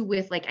provides you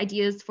with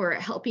ideas for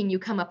helping you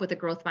come up with a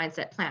growth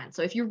mindset plan.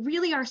 So if you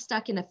really are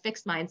stuck in a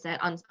fixed mindset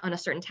on a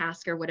certain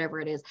task or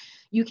whatever it is,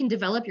 you can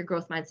develop your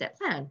growth mindset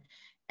plan.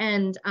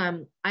 And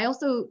I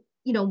also,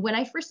 when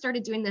I first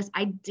started doing this,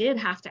 I did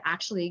have to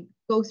actually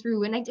go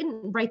through, and I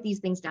didn't write these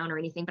things down or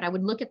anything, but I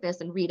would look at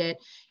this and read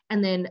it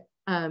and then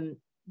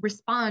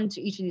respond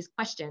to each of these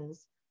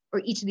questions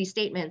or each of these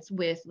statements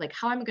with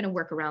how am I going to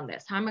work around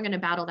this? How am I going to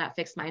battle that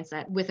fixed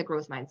mindset with a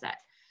growth mindset?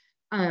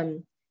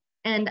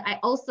 And I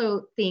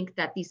also think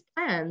that these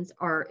plans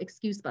are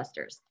excuse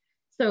busters.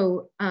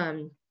 So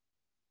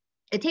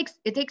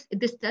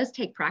this does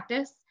take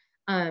practice.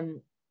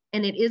 And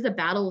it is a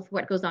battle with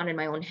what goes on in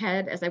my own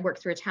head as I work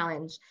through a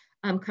challenge.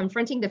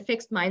 Confronting the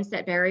fixed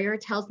mindset barrier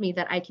tells me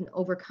that I can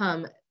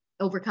overcome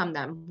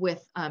them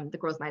with the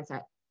growth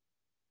mindset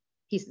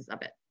pieces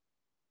of it.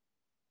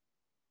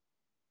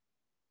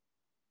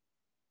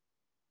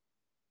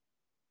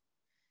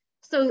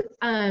 So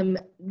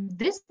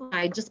this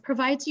slide just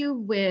provides you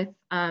with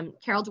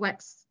Carol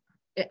Dweck's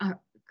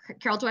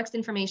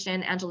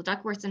information, Angela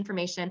Duckworth's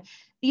information.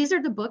 These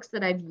are the books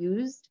that I've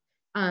used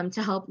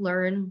to help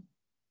learn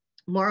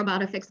more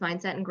about a fixed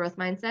mindset and growth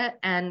mindset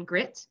and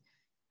grit.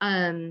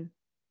 The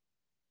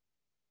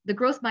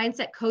Growth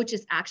Mindset Coach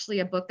is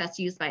actually a book that's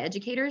used by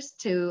educators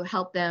to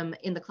help them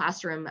in the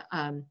classroom.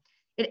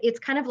 It's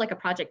kind of like a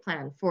project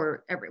plan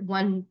for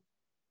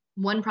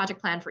one project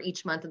plan for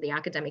each month of the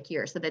academic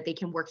year so that they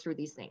can work through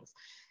these things.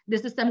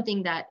 This is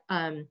something that,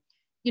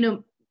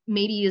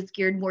 maybe is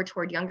geared more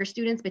toward younger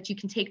students, but you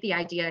can take the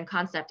idea and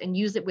concept and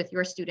use it with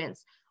your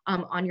students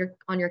on your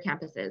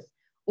campuses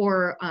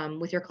or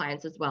with your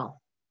clients as well.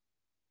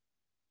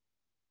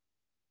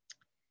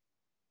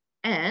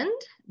 And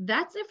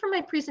that's it for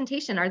my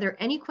presentation. Are there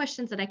any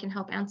questions that I can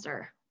help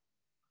answer?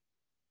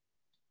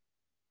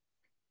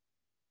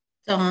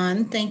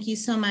 Dawn, thank you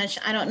so much.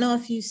 I don't know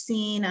if you've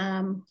seen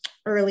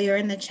earlier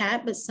in the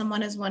chat, but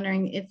someone is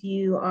wondering if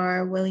you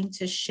are willing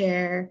to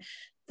share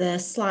the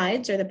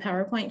slides or the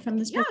PowerPoint from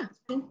this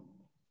presentation.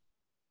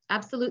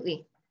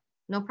 Absolutely,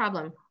 no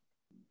problem.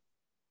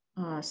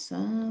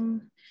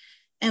 Awesome.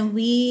 And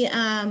we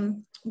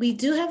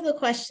do have the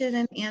question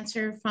and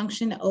answer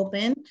function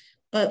open,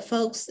 but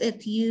folks,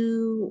 if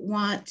you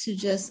want to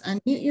just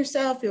unmute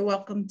yourself, you're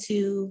welcome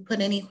to put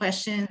any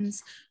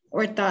questions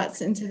or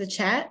thoughts into the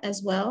chat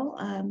as well.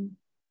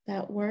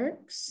 That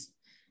works.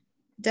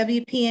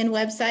 WPN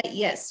website,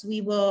 yes,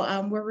 we will.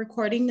 We're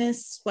recording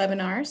this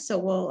webinar, so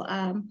we'll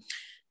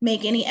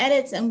make any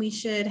edits and we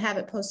should have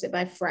it posted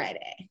by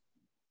Friday.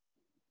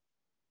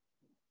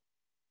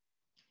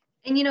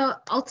 And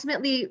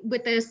ultimately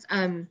with this,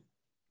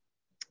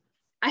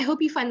 I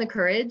hope you find the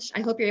courage.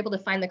 I hope you're able to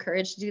find the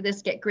courage to do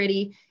this, get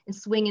gritty, and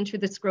swing into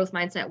this growth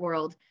mindset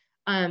world.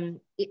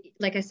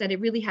 Like I said, it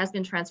really has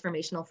been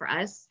transformational for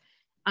us.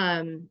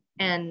 And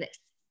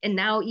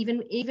now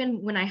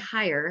even when I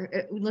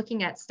hire,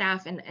 looking at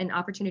staff and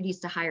opportunities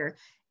to hire,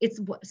 it's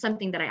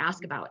something that I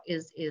ask about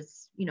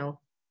is, you know,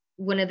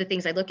 one of the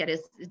things I look at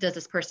is, does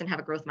this person have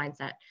a growth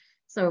mindset?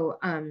 So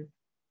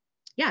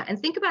yeah, and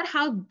think about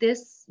how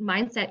this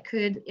mindset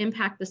could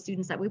impact the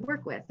students that we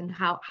work with and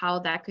how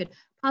that could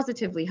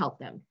positively help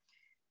them.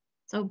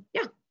 So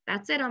yeah,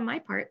 that's it on my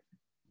part.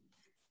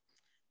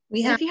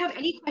 And if you have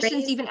any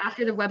questions even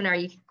after the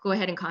webinar, you can go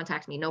ahead and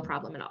contact me, no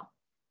problem at all.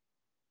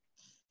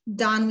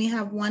 Dawn, we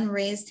have one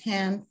raised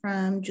hand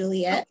from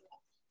Juliet.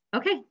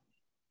 Okay.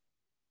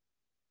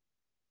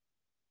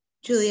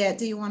 Juliet,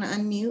 do you want to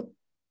unmute?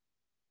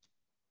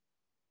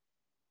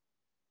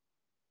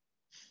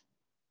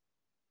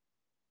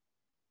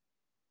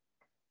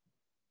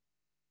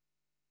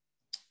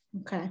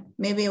 Okay,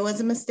 maybe it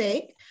was a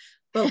mistake,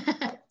 but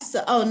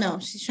so, oh no,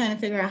 she's trying to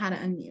figure out how to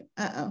unmute.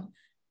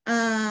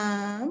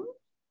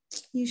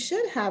 You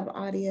should have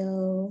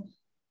audio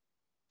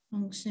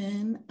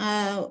function.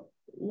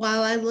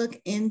 While I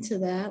look into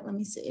that, let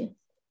me see.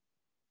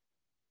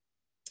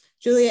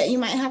 Juliet, you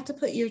might have to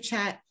put your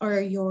chat or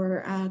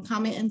your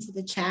comment into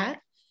the chat.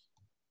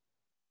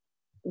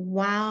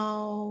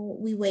 While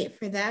we wait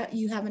for that,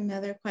 you have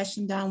another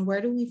question down. Where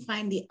do we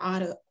find the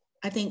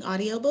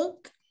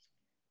audiobook?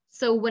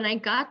 So when I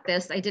got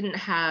this, I didn't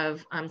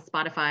have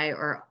Spotify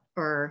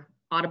or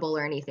Audible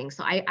or anything.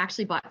 So I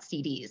actually bought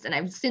CDs, and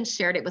I've since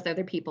shared it with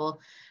other people.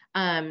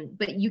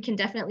 But you can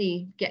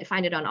definitely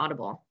find it on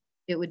Audible.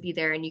 It would be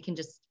there and you can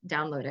just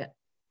download it.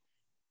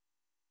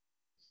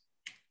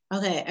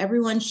 Okay,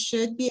 everyone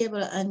should be able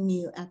to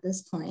unmute at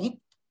this point.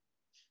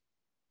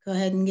 Go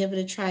ahead and give it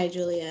a try,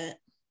 Juliet.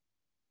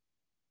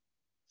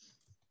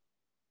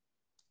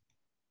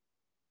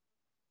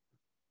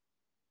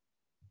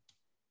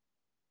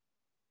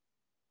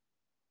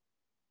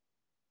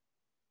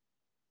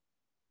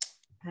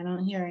 I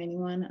don't hear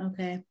anyone.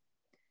 Okay.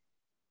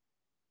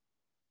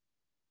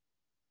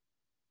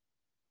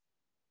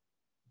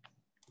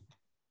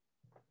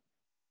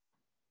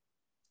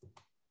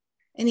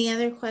 Any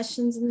other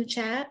questions in the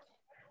chat?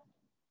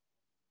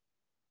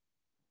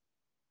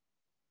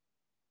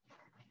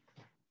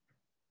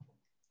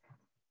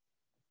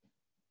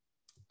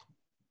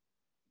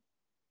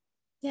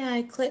 Yeah,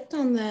 I clicked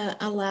on the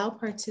allow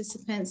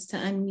participants to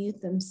unmute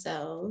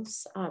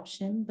themselves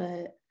option,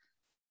 but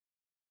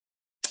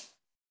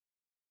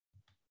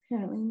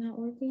apparently not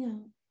working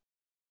out.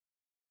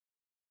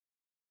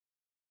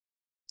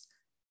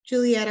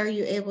 Juliet, are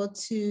you able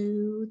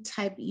to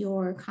type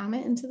your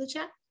comment into the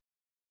chat?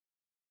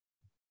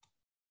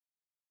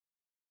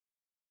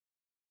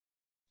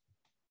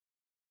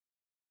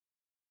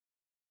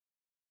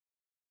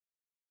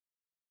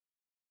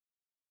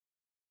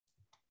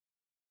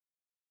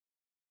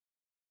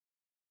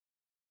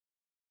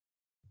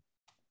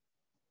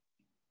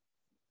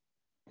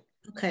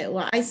 Okay,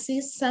 well, I see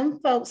some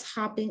folks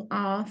hopping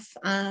off.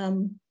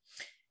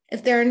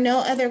 If there are no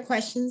other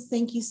questions,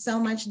 thank you so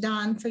much,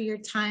 Dawn, for your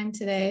time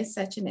today.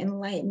 Such an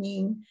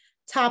enlightening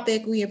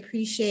topic. We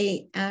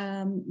appreciate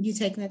you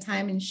taking the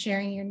time and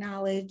sharing your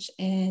knowledge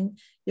and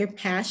your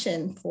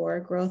passion for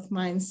growth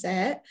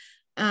mindset.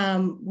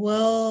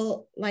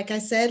 Like I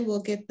said,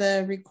 we'll get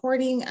the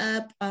recording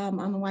up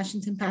on the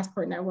Washington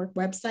Passport Network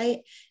website,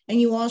 and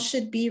you all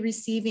should be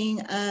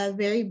receiving a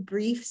very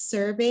brief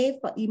survey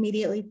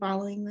immediately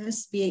following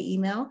this via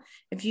email.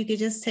 If you could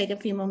just take a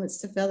few moments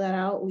to fill that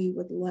out, we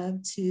would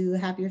love to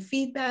have your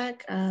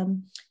feedback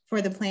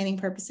for the planning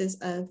purposes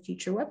of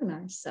future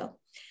webinars. So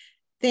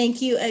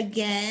thank you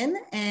again,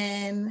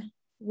 and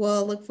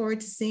we'll look forward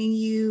to seeing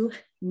you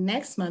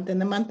next month. In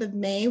the month of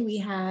May, we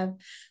have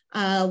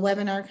a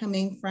webinar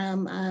coming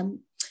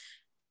from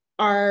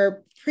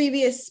our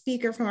previous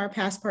speaker from our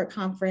Passport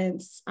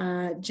Conference,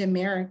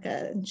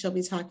 Jamerica, and she'll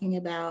be talking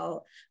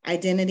about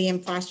identity in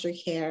foster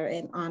care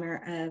in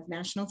honor of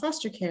National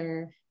Foster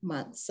Care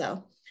Month.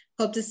 So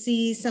hope to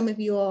see some of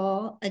you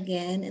all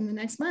again in the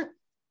next month.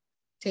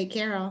 Take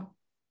care all.